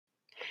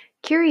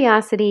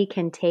Curiosity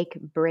can take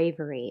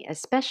bravery,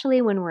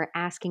 especially when we're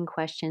asking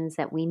questions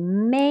that we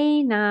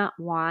may not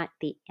want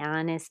the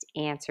honest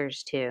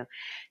answers to.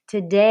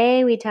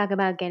 Today, we talk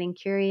about getting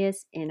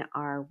curious in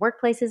our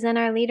workplaces and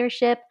our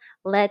leadership.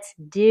 Let's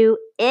do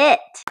it.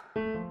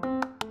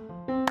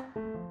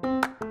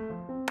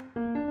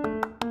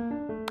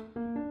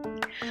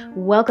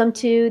 Welcome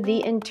to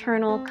the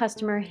Internal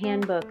Customer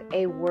Handbook,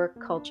 a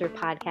work culture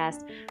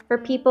podcast for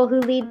people who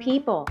lead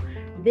people.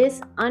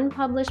 This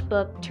unpublished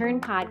book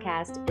turned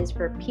podcast is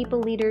for people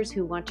leaders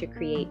who want to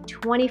create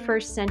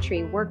 21st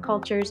century work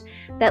cultures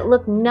that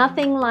look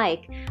nothing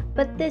like,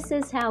 but this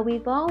is how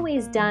we've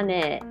always done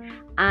it.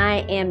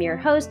 I am your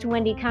host,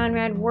 Wendy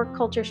Conrad, work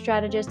culture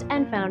strategist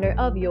and founder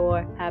of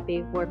Your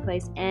Happy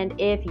Workplace. And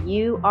if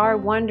you are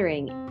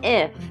wondering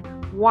if,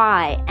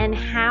 why, and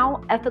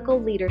how ethical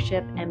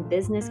leadership and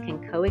business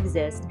can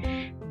coexist,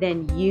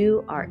 then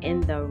you are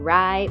in the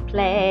right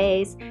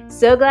place.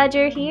 So glad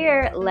you're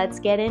here. Let's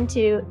get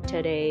into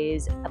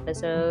today's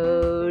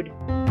episode.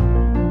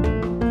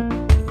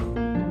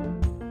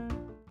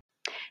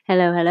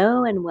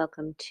 Hello, and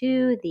welcome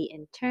to the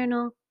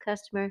Internal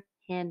Customer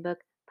Handbook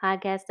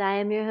podcast. I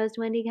am your host,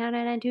 Wendy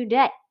Conrad, and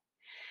today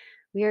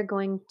we are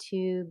going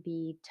to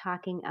be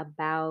talking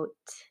about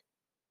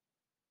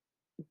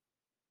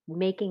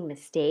making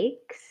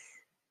mistakes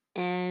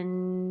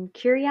and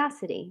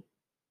curiosity.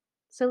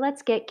 So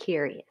let's get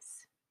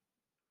curious.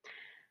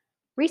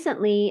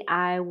 Recently,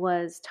 I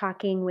was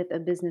talking with a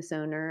business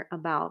owner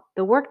about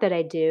the work that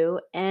I do,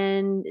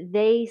 and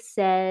they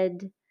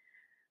said,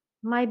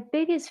 my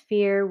biggest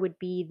fear would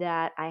be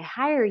that I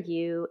hire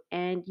you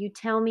and you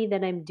tell me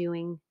that I'm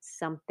doing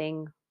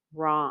something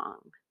wrong.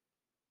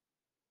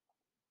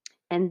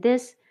 And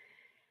this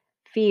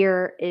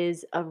fear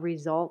is a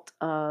result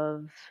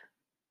of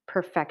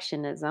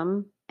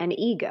perfectionism and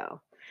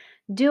ego.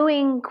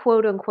 Doing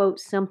quote unquote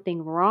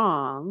something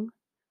wrong,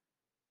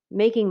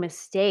 making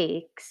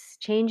mistakes,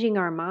 changing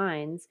our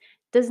minds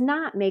does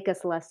not make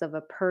us less of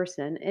a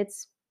person.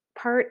 It's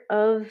part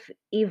of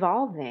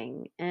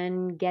evolving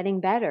and getting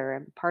better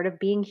and part of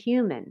being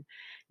human.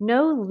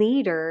 No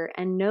leader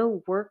and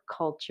no work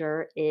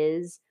culture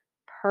is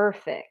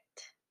perfect.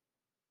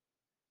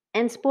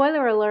 And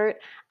spoiler alert,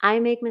 I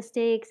make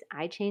mistakes.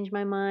 I change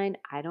my mind.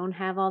 I don't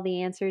have all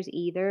the answers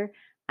either.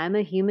 I'm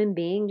a human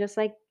being just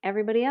like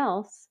everybody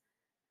else.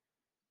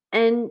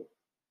 And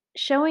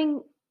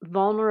showing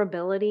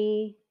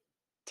vulnerability,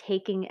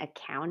 taking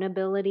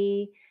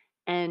accountability,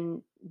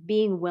 and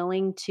being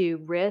willing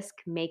to risk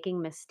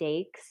making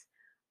mistakes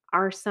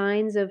are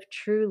signs of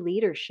true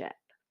leadership.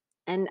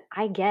 And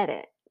I get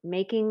it.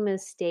 Making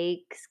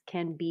mistakes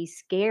can be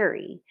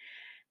scary,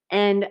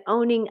 and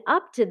owning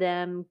up to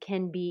them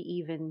can be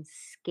even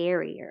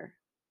scarier.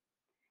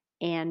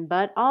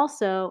 But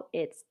also,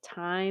 it's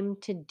time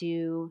to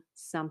do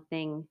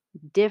something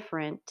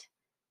different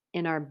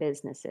in our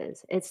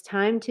businesses. It's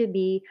time to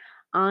be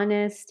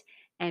honest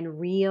and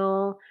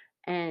real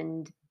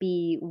and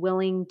be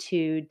willing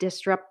to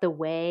disrupt the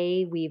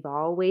way we've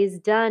always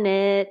done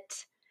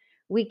it.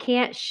 We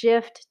can't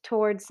shift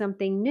towards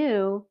something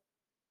new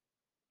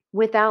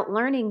without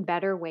learning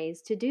better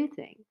ways to do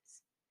things.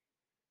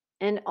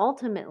 And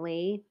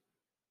ultimately,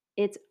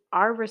 it's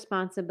our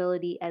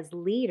responsibility as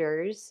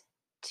leaders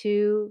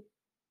to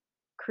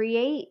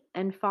create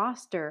and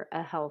foster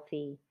a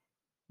healthy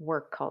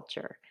work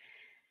culture.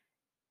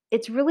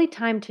 It's really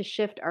time to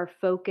shift our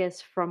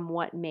focus from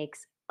what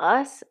makes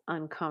us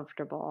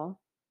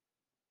uncomfortable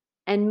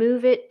and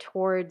move it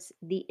towards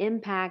the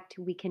impact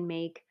we can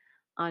make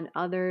on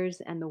others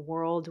and the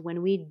world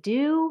when we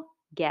do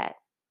get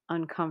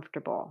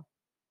uncomfortable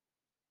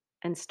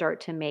and start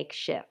to make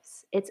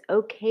shifts. It's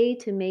okay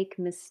to make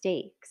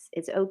mistakes.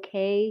 It's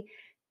okay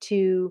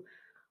to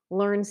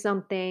learn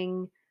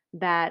something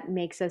that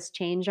makes us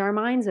change our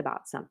minds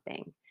about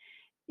something.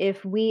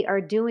 If we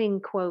are doing,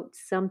 quote,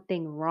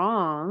 something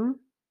wrong,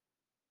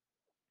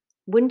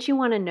 wouldn't you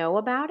want to know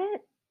about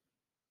it?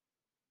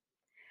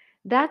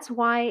 That's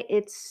why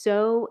it's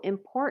so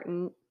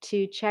important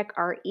to check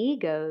our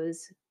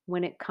egos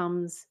when it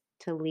comes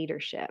to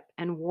leadership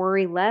and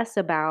worry less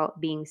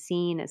about being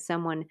seen as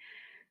someone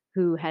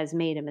who has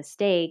made a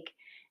mistake.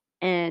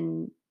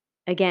 And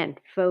again,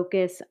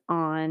 focus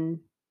on,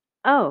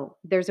 oh,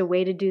 there's a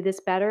way to do this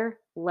better.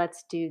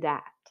 Let's do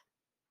that.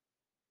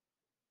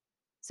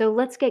 So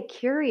let's get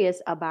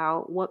curious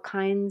about what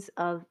kinds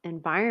of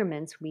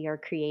environments we are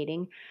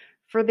creating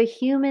for the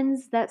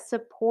humans that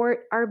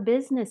support our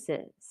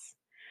businesses.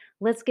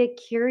 Let's get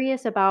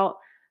curious about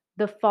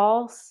the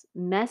false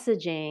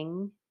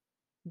messaging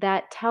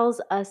that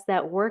tells us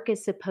that work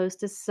is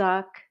supposed to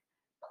suck,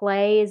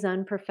 play is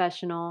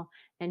unprofessional,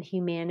 and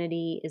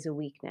humanity is a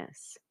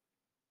weakness.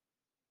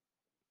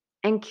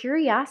 And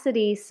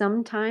curiosity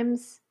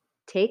sometimes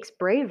takes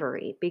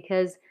bravery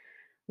because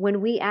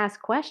when we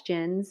ask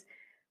questions,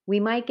 we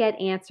might get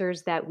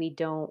answers that we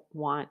don't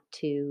want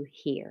to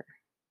hear.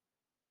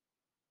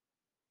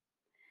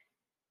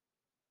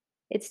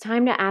 It's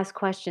time to ask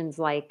questions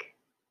like,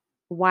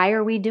 why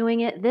are we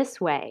doing it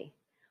this way?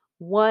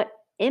 What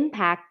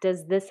impact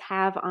does this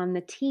have on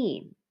the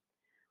team?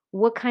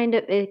 What kind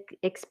of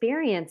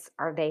experience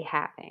are they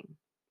having?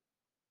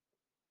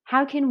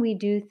 How can we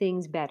do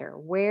things better?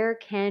 Where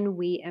can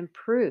we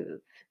improve?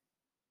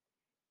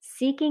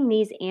 Seeking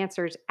these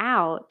answers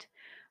out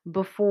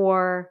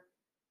before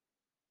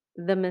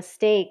the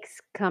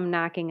mistakes come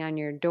knocking on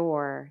your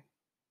door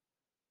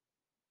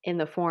in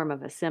the form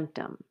of a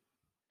symptom,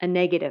 a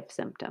negative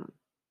symptom.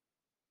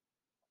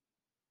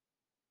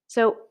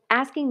 So,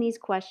 asking these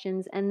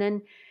questions and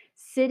then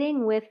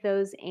sitting with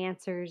those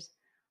answers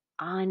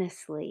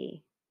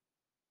honestly.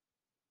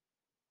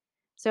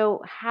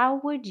 So,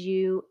 how would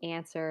you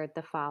answer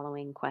the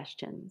following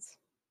questions?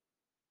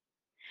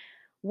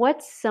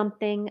 What's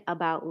something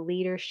about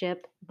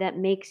leadership that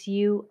makes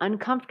you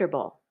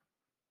uncomfortable?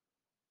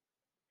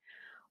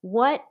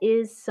 What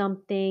is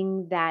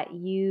something that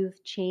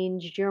you've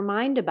changed your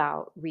mind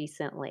about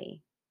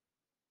recently?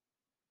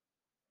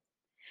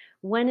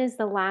 When is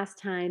the last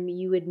time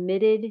you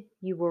admitted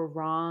you were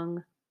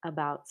wrong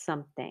about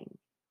something?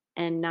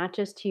 And not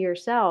just to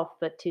yourself,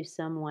 but to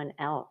someone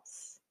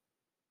else.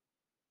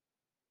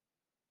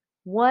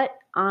 What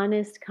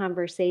honest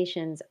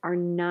conversations are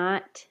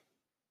not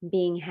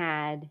being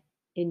had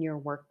in your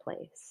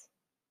workplace?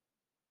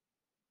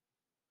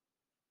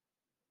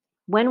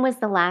 When was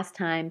the last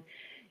time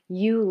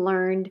you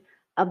learned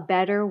a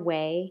better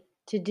way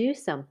to do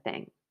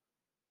something?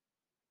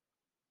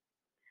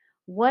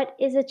 What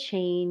is a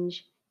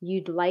change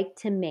you'd like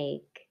to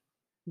make,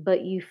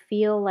 but you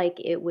feel like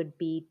it would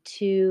be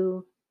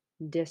too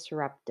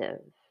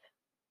disruptive?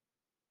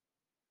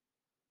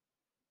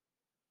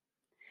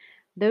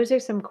 Those are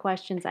some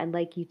questions I'd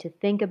like you to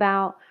think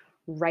about.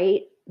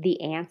 Write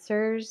the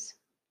answers.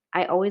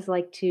 I always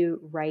like to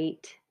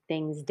write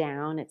things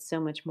down, it's so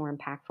much more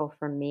impactful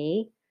for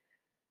me.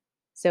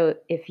 So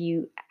if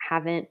you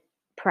haven't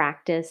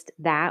practiced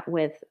that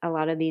with a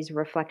lot of these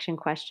reflection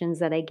questions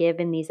that I give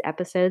in these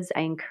episodes,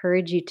 I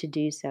encourage you to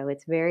do so.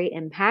 It's very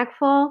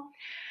impactful.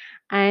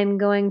 I'm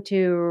going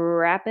to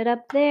wrap it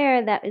up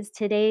there. That is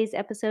today's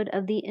episode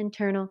of the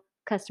Internal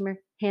Customer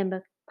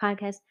Handbook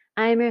Podcast.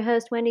 I'm your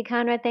host, Wendy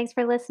Conrad. Thanks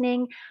for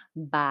listening.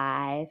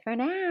 Bye for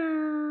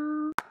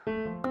now.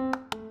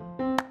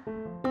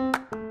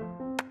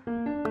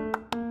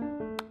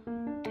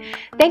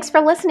 Thanks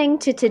for listening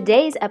to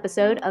today's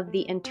episode of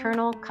the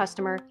Internal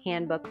Customer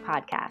Handbook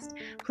Podcast.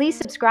 Please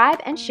subscribe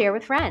and share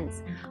with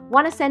friends.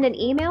 Want to send an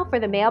email for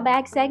the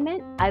mailbag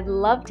segment? I'd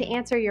love to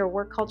answer your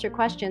work culture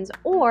questions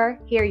or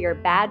hear your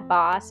bad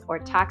boss or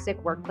toxic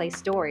workplace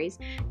stories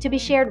to be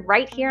shared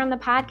right here on the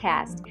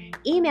podcast.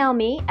 Email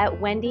me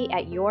at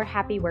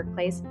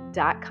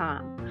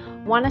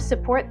wendy@yourhappyworkplace.com. Want to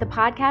support the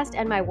podcast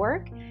and my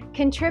work?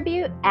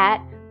 Contribute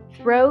at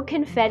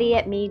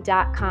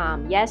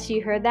throwconfettiatme.com. Yes,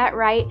 you heard that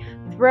right.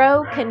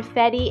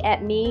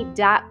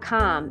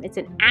 Throwconfettiatme.com. It's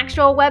an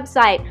actual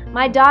website.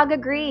 My dog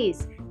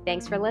agrees.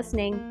 Thanks for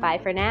listening. Bye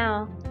for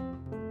now.